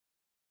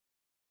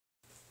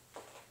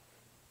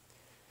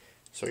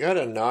So I got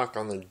a knock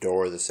on the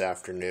door this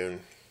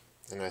afternoon,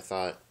 and I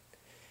thought,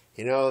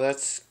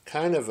 that's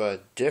kind of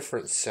a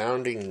different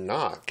sounding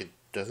knock. It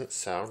doesn't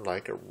sound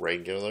like a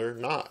regular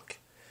knock.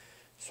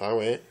 So I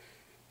went,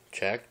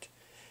 checked.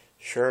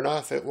 Sure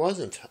enough, it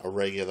wasn't a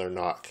regular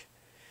knock.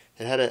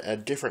 It had a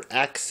different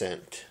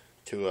accent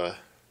to a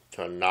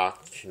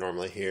knock that you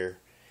normally hear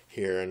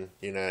here in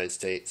the United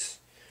States.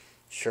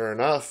 Sure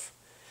enough,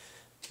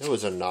 it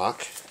was a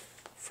knock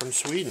from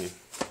Sweden.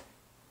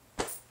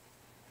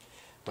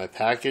 My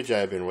package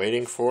I've been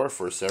waiting for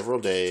several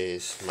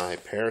days. My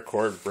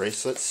paracord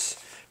bracelets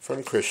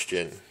from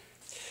Christian.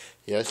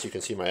 Yes, you can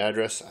see my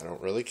address. I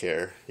don't really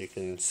care. You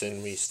can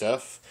send me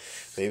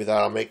stuff. Maybe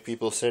that'll make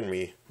people send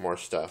me more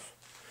stuff.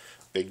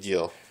 Big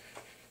deal.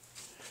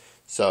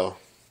 So,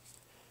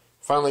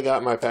 finally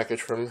got my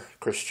package from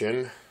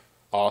Christian.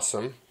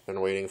 Awesome.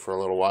 Been waiting for a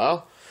little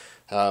while.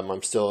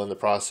 I'm still in the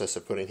process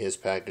of putting his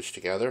package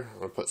together. I'm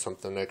going to put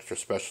something extra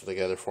special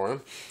together for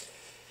him.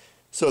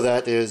 So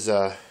that is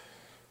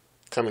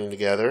coming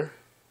together,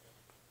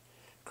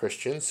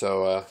 Christian.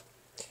 So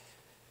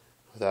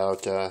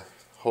without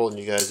holding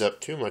you guys up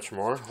too much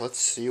more, let's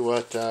see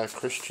what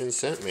Christian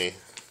sent me.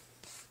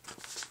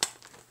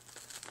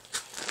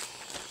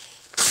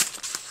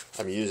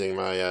 I'm using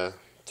my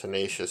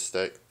Tenacious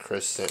that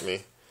Chris sent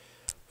me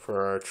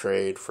for our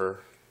trade for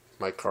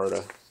my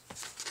Carta.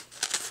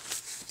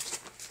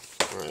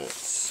 Let's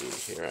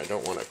see here. I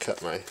don't want to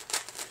cut my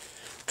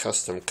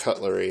custom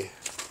cutlery.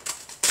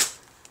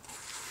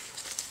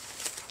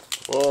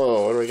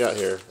 Whoa, what do we got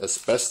here?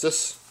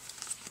 Asbestos?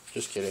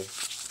 Just kidding.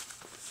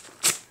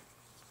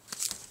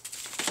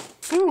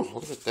 Whew,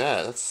 look at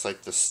that. That's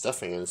like the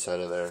stuffing inside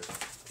of there.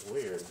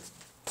 Weird.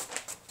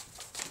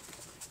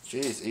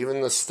 Jeez,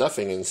 even the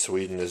stuffing in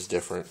Sweden is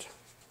different.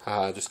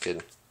 Haha, just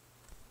kidding.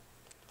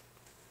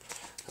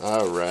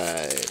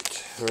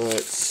 Alright,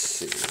 let's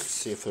see. Let's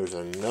see if there's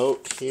a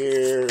note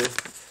here.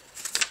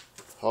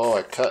 Oh,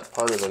 I cut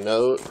part of the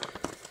note.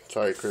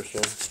 Sorry,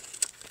 Christian.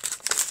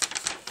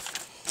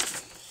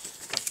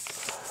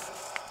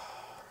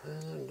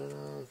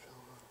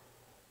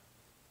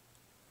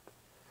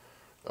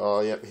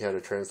 Oh, yep, he had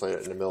to translate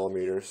it into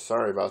millimeters.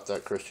 Sorry about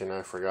that, Christian.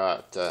 I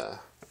forgot.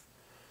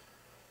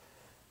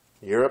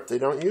 Europe, they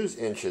don't use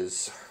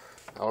inches.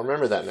 I'll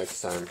remember that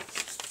next time.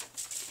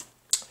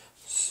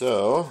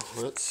 So,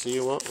 let's see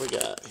what we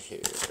got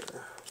here.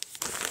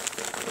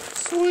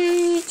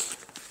 Sweet!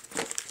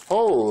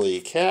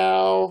 Holy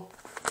cow!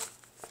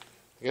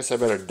 I guess I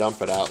better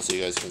dump it out so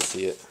you guys can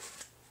see it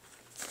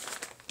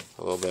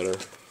a little better.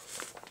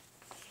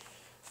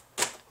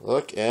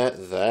 Look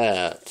at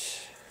that.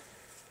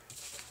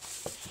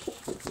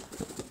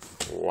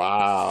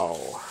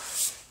 Wow.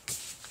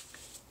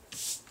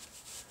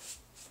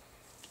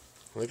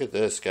 Look at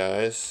this,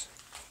 guys.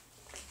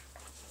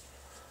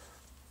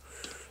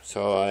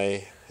 So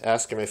I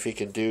asked him if he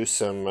could do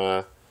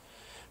some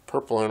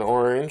purple and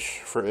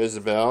orange for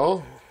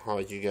Isabel. All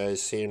you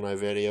guys see in my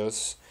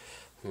videos,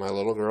 my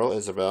little girl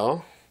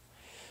Isabel.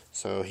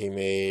 So he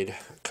made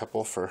a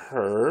couple for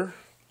her.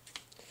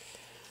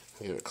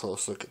 Get a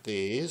close look at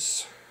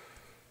these.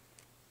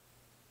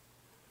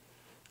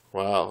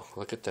 Wow,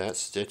 look at that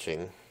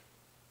stitching.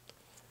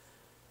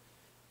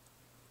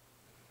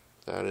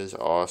 That is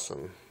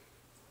awesome.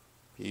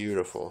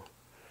 Beautiful.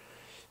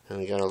 And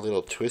we got a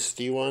little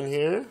twisty one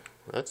here.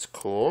 That's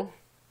cool.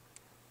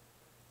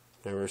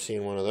 Never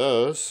seen one of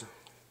those.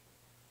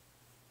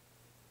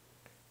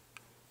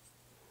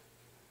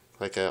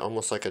 Like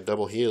almost like a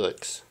double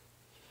helix.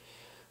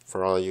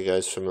 For all you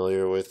guys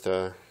familiar with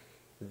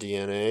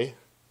DNA.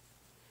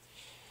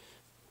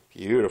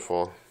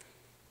 Beautiful.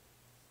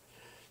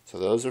 So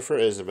those are for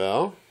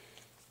Isabel.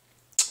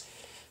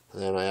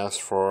 And then I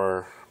asked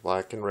for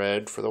black and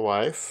red for the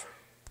wife.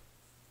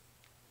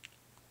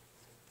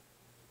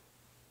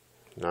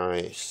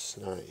 Nice,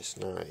 nice,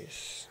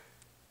 nice.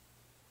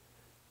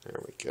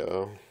 There we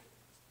go.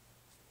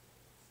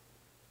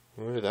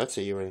 Ooh, that's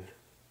even.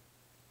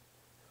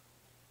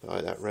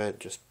 Oh, that red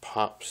just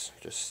pops,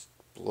 just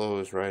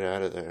blows right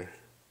out of there.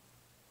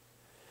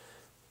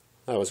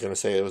 I was going to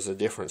say it was a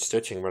different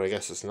stitching, but I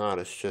guess it's not.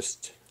 It's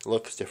just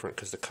looks different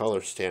because the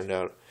colors stand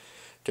out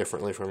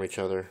differently from each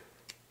other.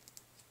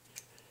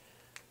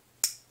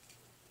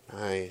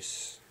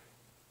 Nice.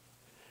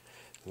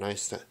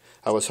 Nice.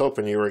 I was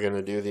hoping you were going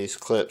to do these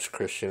clips,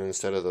 Christian,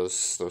 instead of those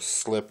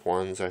slip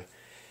ones.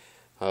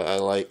 I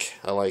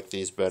like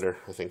these better.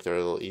 I think they're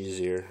a little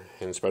easier,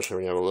 and especially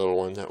when you have a little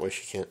one. That way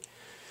she can't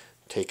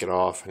take it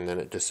off and then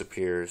it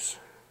disappears.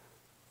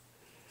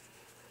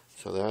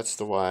 So that's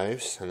the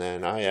wives, and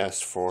then I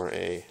asked for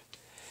a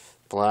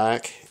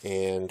black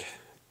and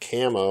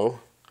camo.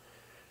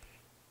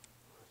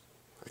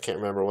 I can't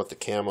remember what the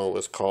camo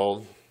was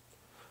called.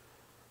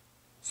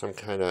 Some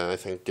kind of, I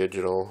think,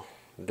 digital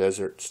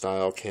desert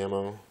style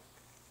camo.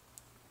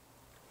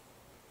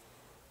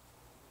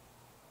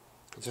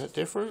 Is that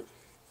different?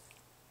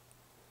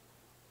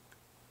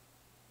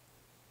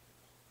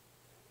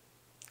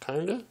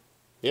 Kinda?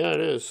 Yeah, it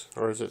is.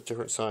 Or is it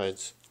different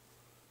sides?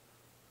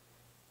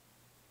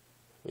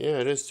 Yeah,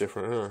 it is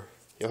different, huh?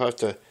 You'll have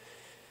to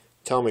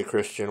tell me,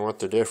 Christian, what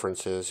the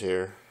difference is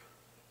here.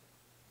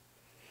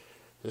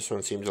 This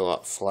one seems a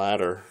lot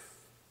flatter.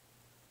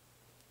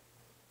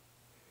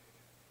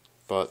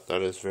 But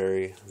that is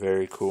very,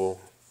 very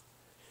cool.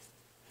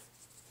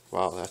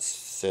 Wow,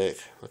 that's thick.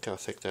 Look how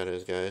thick that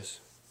is, guys.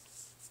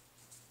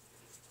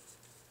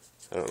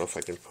 I don't know if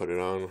I can put it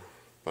on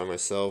by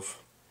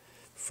myself,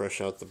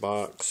 fresh out the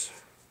box.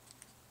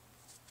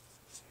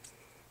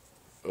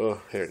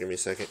 Oh, here, give me a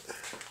second.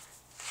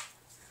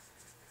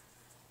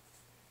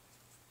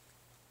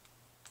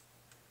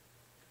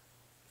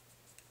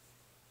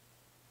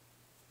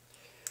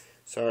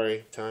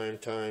 Sorry, time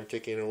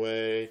ticking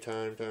away,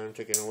 time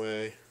ticking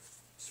away.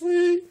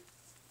 Sweet!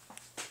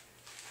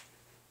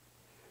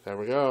 There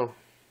we go.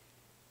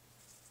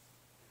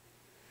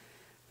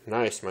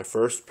 Nice, my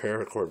first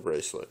paracord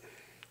bracelet.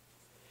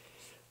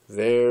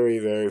 Very,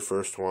 very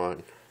first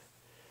one.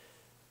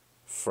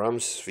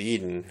 From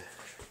Sweden.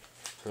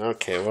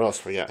 Okay, what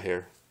else we got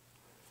here?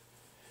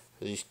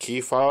 These key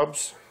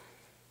fobs.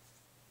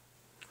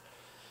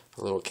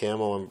 A little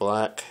camo and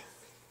black.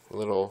 A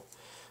little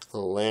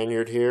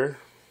lanyard here.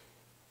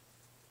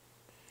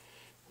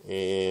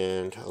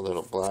 And a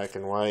little black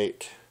and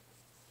white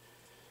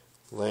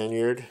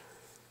lanyard.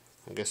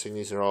 I'm guessing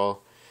these are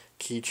all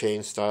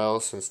keychain style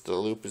since the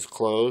loop is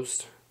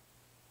closed.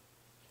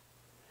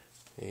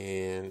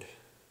 And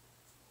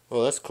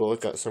well, that's cool.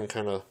 It got some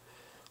kind of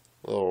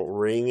little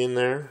ring in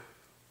there.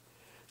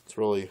 It's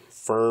really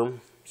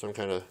firm. Some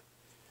kind of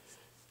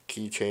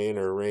keychain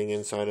or ring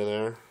inside of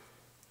there.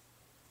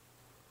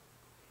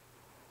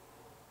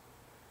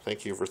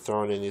 Thank you for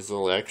throwing in these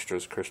little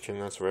extras, Christian.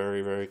 That's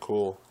very, very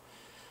cool.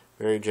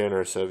 Very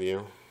generous of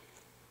you.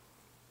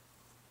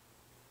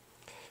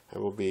 I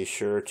will be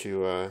sure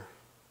to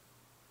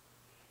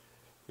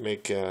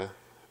make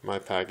my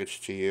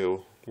package to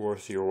you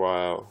worth your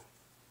while.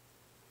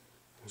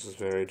 This is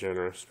very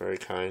generous, very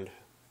kind,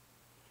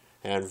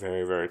 and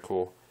very, very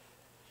cool.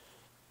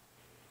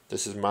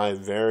 This is my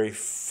very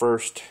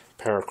first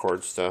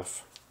paracord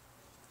stuff.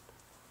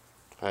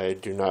 I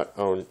do not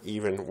own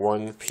even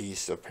one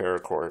piece of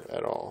paracord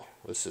at all.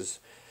 This is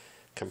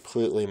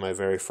completely my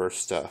very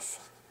first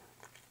stuff.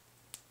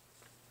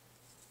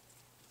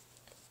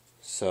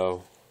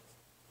 So,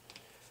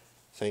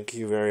 thank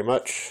you very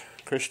much,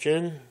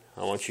 Christian.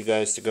 I want you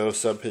guys to go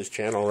sub his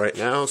channel right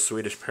now,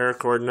 Swedish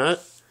Paracord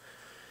Nut.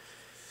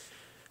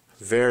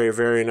 Very,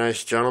 very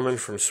nice gentleman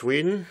from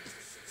Sweden.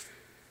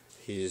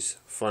 He's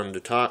fun to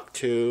talk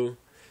to.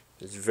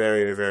 He's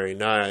very, very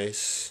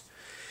nice.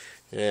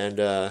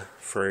 And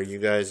for you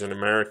guys in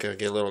America,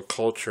 get a little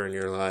culture in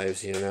your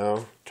lives, you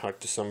know. Talk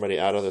to somebody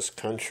out of this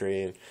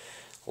country and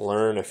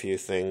learn a few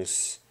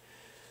things.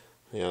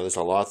 You know, there's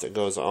a lot that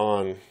goes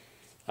on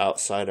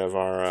outside of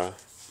our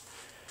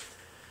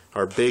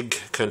big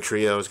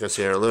country. I was going to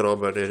say our little,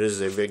 but it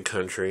is a big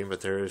country, but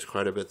there is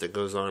quite a bit that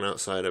goes on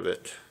outside of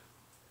it.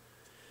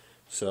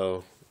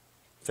 So,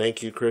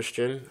 thank you,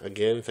 Christian.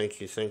 Again, thank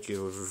you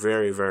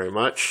very, very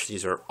much.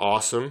 These are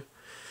awesome.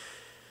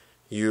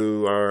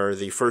 You are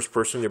the first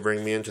person to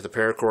bring me into the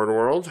paracord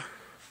world.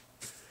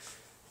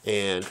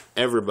 And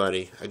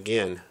everybody,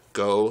 again,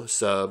 go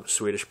sub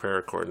Swedish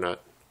Paracord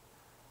Nut.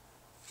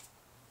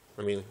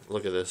 I mean,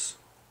 look at this.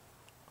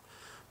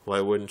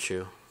 Why wouldn't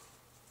you?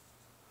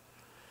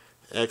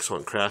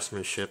 Excellent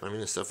craftsmanship. I mean,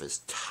 this stuff is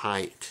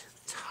tight.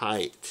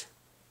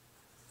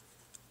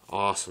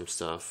 Awesome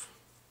stuff.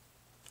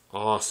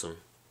 Awesome.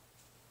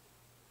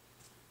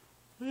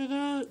 Look at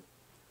that.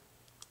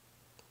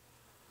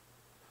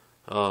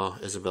 Oh,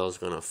 Isabel's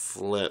going to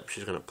flip.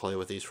 She's going to play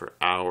with these for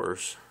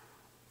hours.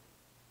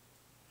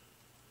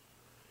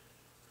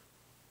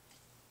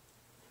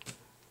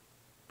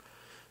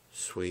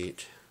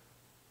 Sweet.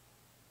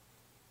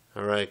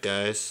 Alright,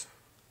 guys.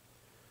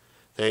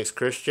 Thanks,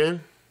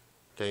 Christian.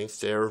 Thanks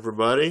to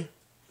everybody.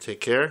 Take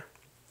care.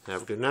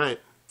 Have a good night.